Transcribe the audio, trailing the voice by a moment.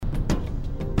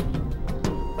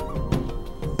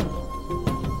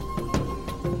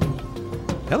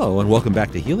Hello, and welcome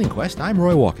back to Healing Quest. I'm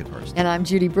Roy Walkenhorst. And I'm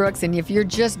Judy Brooks. And if you're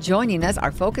just joining us,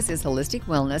 our focus is holistic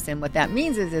wellness. And what that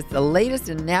means is it's the latest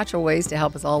in natural ways to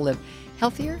help us all live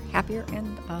healthier, happier,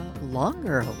 and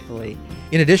longer, hopefully.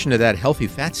 In addition to that healthy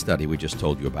fat study we just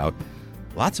told you about,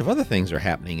 lots of other things are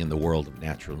happening in the world of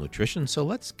natural nutrition, so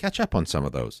let's catch up on some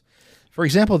of those. For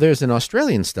example, there's an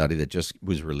Australian study that just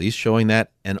was released showing that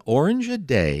an orange a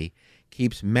day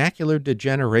keeps macular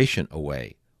degeneration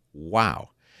away. Wow.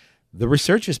 The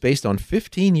research is based on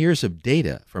 15 years of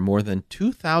data for more than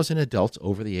 2,000 adults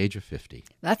over the age of 50.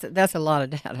 That's a lot of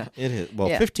data. It is. Well,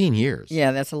 Yeah. 15 years.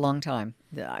 Yeah, that's a long time.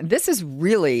 This is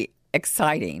really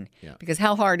exciting because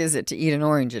how hard is it to eat an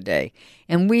orange a day?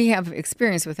 And we have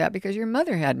experience with that because your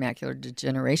mother had macular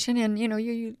degeneration, and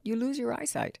you lose your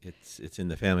eyesight. It's in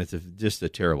the family. It's just a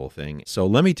terrible thing. So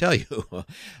let me tell you,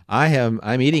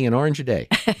 I'm eating an orange a day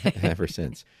ever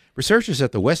since. Researchers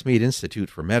at the Westmead Institute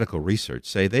for Medical Research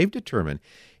say they've determined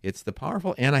it's the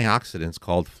powerful antioxidants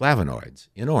called flavonoids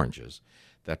in oranges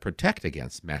that protect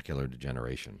against macular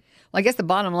degeneration. Well, I guess the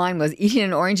bottom line was eating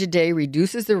an orange a day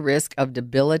reduces the risk of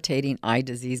debilitating eye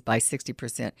disease by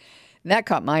 60%. That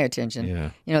caught my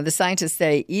attention. Yeah. The scientists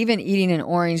say even eating an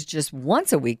orange just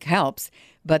once a week helps,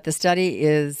 but the study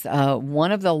is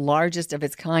one of the largest of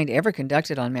its kind ever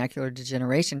conducted on macular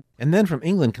degeneration. And then from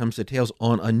England comes details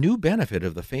on a new benefit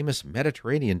of the famous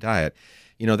Mediterranean diet.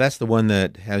 That's the one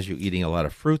that has you eating a lot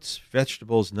of fruits,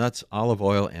 vegetables, nuts, olive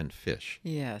oil, and fish.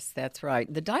 Yes, that's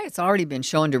right. The diet's already been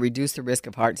shown to reduce the risk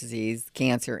of heart disease,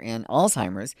 cancer, and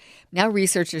Alzheimer's. Now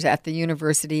researchers at the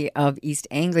University of East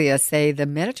Anglia say the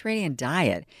Mediterranean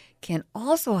diet can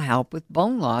also help with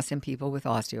bone loss in people with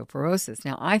osteoporosis.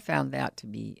 Now, I found that to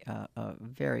be a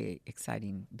very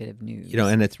exciting bit of news.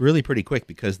 And it's really pretty quick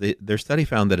because their study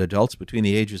found that adults between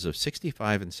the ages of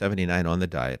 65 and 79 on the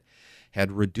diet had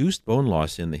reduced bone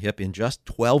loss in the hip in just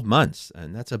 12 months.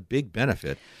 And that's a big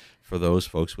benefit for those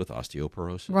folks with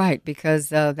osteoporosis. Right, because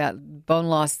that bone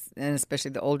loss, and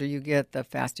especially the older you get, the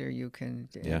faster you can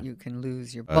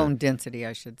lose your bone density,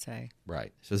 I should say.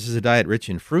 Right. So this is a diet rich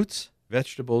in fruits,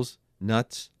 vegetables,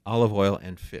 nuts, olive oil,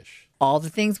 and fish. All the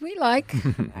things we like.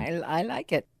 I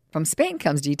like it. From Spain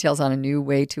comes details on a new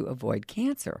way to avoid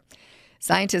cancer.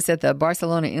 Scientists at the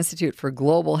Barcelona Institute for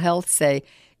Global Health say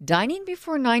dining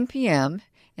before 9 p.m.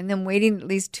 and then waiting at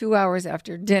least 2 hours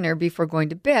after dinner before going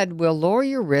to bed will lower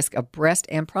your risk of breast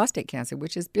and prostate cancer,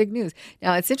 which is big news.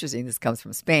 Now, it's interesting. This comes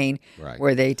from Spain,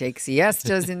 where they take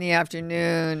siestas in the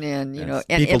afternoon. And,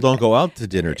 people don't go out to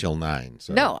dinner till 9.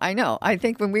 So. No, I know. I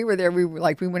think when we were there, we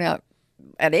went out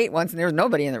at 8 once, and there was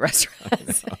nobody in the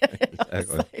restaurants.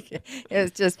 Exactly.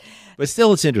 It's just. But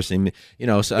still, it's interesting.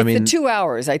 The 2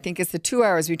 hours. I think it's the 2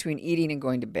 hours between eating and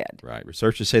going to bed. Right.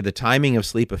 Researchers say the timing of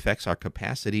sleep affects our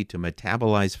capacity to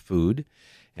metabolize food.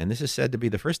 And this is said to be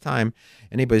the first time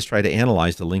anybody's tried to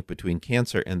analyze the link between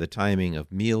cancer and the timing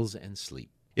of meals and sleep.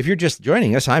 If you're just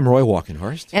joining us, I'm Roy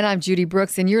Walkenhorst. And I'm Judy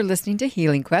Brooks, and you're listening to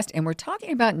Healing Quest, and we're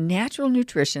talking about natural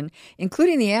nutrition,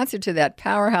 including the answer to that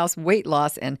powerhouse weight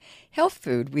loss and health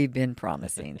food we've been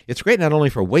promising. It's great not only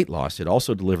for weight loss, it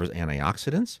also delivers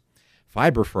antioxidants,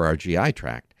 fiber for our GI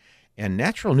tract, and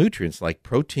natural nutrients like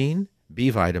protein, B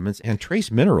vitamins, and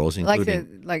trace minerals,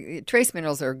 including... Like trace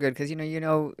minerals are good because,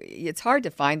 it's hard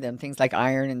to find them, things like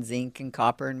iron and zinc and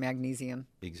copper and magnesium.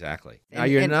 Exactly. Now,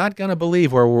 you're not going to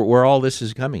believe where all this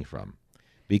is coming from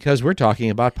because we're talking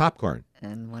about popcorn.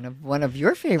 And one of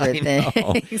your favorite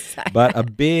things. But a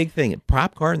big thing,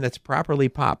 popcorn that's properly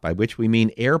popped, by which we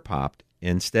mean air popped,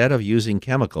 instead of using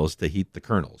chemicals to heat the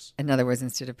kernels. In other words,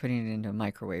 instead of putting it into a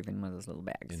microwave in one of those little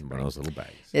bags. One of those little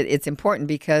bags. It's important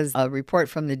because a report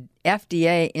from the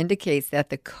FDA indicates that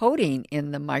the coating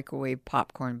in the microwave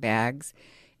popcorn bags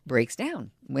breaks down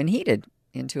when heated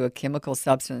into a chemical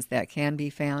substance that can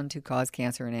be found to cause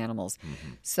cancer in animals.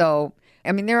 Mm-hmm. So,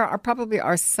 there are probably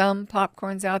some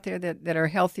popcorns out there that are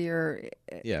healthier.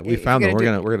 Yeah, we found them.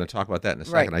 We're going to talk about that in a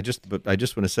second. Right. I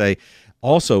just want to say,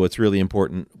 also, it's really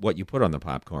important what you put on the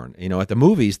popcorn. At the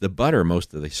movies, the butter,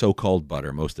 most of the so-called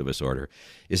butter, most of us order,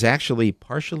 is actually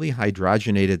partially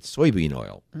hydrogenated soybean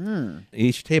oil. Mm.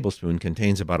 Each tablespoon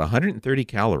contains about 130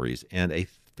 calories and a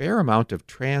fair amount of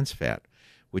trans fat,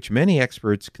 which many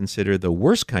experts consider the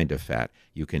worst kind of fat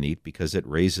you can eat because it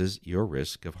raises your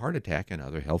risk of heart attack and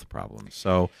other health problems.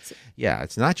 So,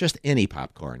 it's not just any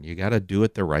popcorn. You got to do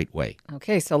it the right way.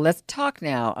 Okay, so let's talk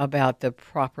now about the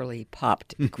properly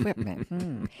popped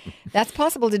equipment. That's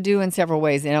possible to do in several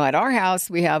ways. At our house,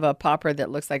 we have a popper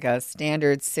that looks like a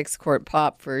standard 6-quart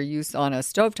pop for use on a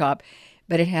stovetop.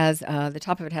 but it has the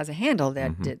top of it has a handle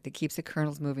that keeps the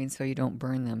kernels moving so you don't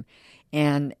burn them.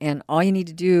 And all you need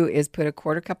to do is put a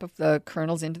quarter cup of the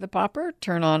kernels into the popper,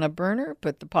 turn on a burner,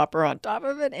 put the popper on top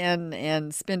of it,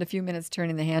 and spend a few minutes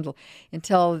turning the handle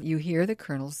until you hear the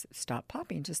kernels stop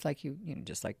popping, just like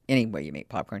just like any way you make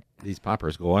popcorn. These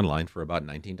poppers go online for about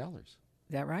 $19.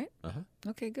 Is that right? Uh-huh.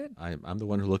 Okay, good. I'm the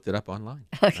one who looked it up online.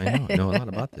 Okay. I know a lot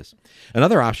about this.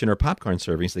 Another option are popcorn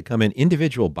servings that come in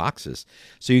individual boxes,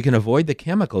 so you can avoid the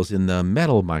chemicals in the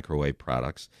metal microwave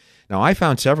products. Now, I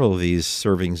found several of these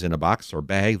servings in a box or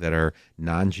bag that are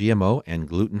non-GMO and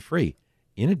gluten-free,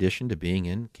 in addition to being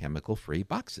in chemical-free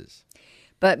boxes.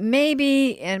 But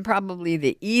maybe and probably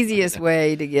the easiest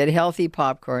way to get healthy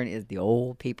popcorn is the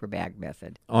old paper bag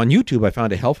method. On YouTube, I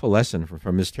found a helpful lesson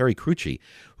from Ms. Terry Crucci,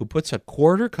 who puts a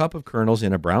quarter cup of kernels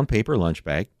in a brown paper lunch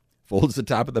bag, folds the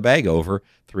top of the bag over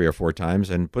 3 or 4 times,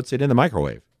 and puts it in the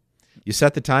microwave. You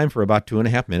set the time for about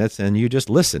 2.5 minutes, and you just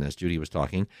listen, as Judy was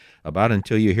talking about,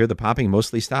 until you hear the popping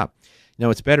mostly stop.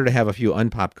 It's better to have a few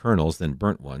unpopped kernels than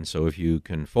burnt ones, so if you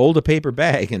can fold a paper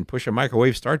bag and push a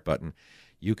microwave start button,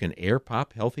 you can air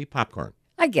pop healthy popcorn.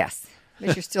 I guess.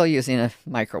 But you're still using a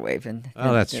microwave.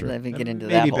 That's true. Let me get into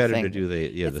Maybe that whole better thing. to do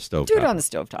the stovetop. Do it on the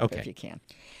stovetop if you can.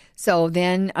 So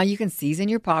then you can season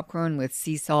your popcorn with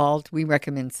sea salt. We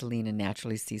recommend Selena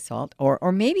Naturally sea salt,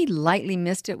 or maybe lightly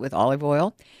mist it with olive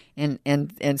oil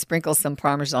and sprinkle some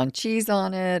Parmesan cheese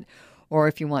on it. Or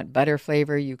if you want butter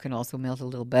flavor, you can also melt a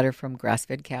little butter from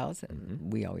grass-fed cows.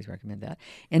 We always recommend that.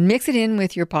 And mix it in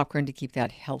with your popcorn to keep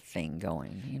that health thing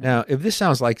going. Now, if this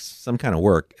sounds like some kind of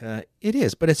work, it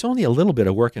is, but it's only a little bit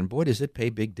of work, and boy, does it pay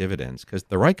big dividends, because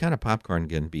the right kind of popcorn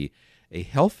can be a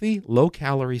healthy,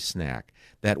 low-calorie snack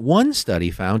that one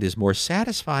study found is more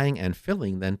satisfying and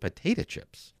filling than potato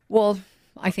chips. Well,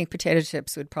 I think potato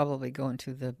chips would probably go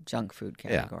into the junk food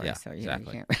category. Yeah, so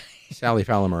exactly. You can't Sally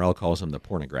Fowler Morell calls them the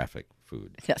pornographic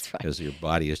food. That's right. Because your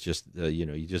body is just,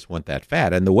 you just want that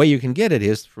fat. And the way you can get it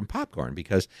is from popcorn,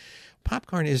 because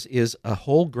popcorn is a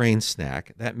whole grain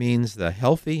snack. That means the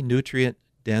healthy,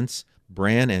 nutrient-dense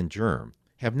bran and germ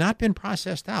have not been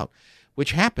processed out,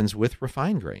 which happens with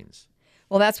refined grains.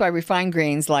 Well, that's why refined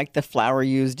grains like the flour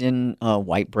used in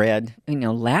white bread,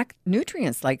 lack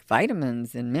nutrients like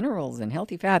vitamins and minerals and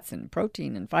healthy fats and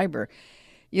protein and fiber.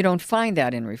 You don't find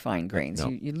that in refined grains. No.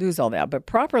 You lose all that. But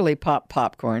properly popped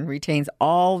popcorn retains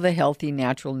all the healthy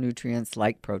natural nutrients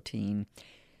like protein,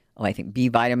 I think B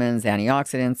vitamins,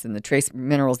 antioxidants, and the trace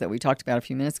minerals that we talked about a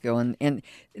few minutes ago. And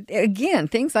again,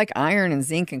 things like iron and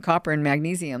zinc and copper and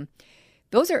magnesium,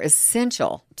 those are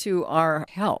essential to our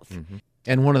health. Mm-hmm.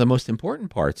 And one of the most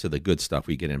important parts of the good stuff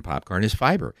we get in popcorn is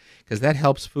fiber, because that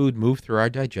helps food move through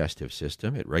our digestive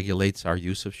system. It regulates our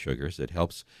use of sugars. It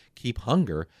helps keep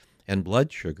hunger and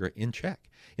blood sugar in check.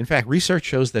 In fact, research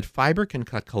shows that fiber can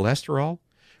cut cholesterol,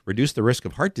 reduce the risk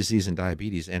of heart disease and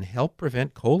diabetes, and help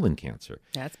prevent colon cancer.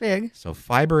 That's big. So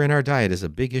fiber in our diet is a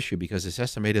big issue because it's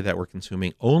estimated that we're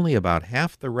consuming only about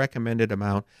half the recommended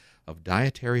amount of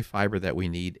dietary fiber that we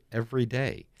need every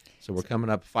day. So we're coming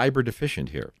up fiber deficient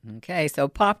here. Okay, so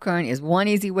popcorn is one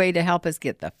easy way to help us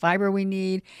get the fiber we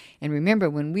need. And remember,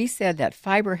 when we said that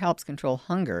fiber helps control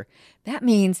hunger, that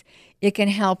means it can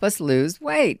help us lose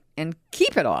weight and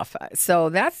keep it off. So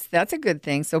that's a good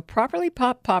thing. So properly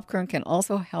popped popcorn can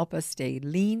also help us stay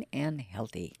lean and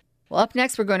healthy. Well, up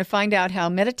next, we're going to find out how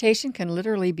meditation can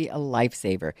literally be a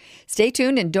lifesaver. Stay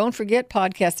tuned, and don't forget,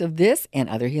 podcasts of this and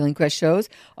other Healing Quest shows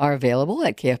are available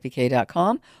at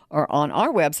kfbk.com or on our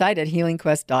website at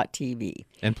healingquest.tv.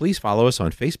 And please follow us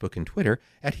on Facebook and Twitter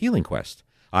at Healing Quest.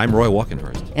 I'm Roy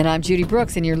Walkenhurst. And I'm Judy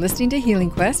Brooks, and you're listening to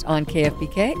Healing Quest on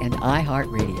KFBK and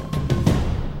iHeartRadio.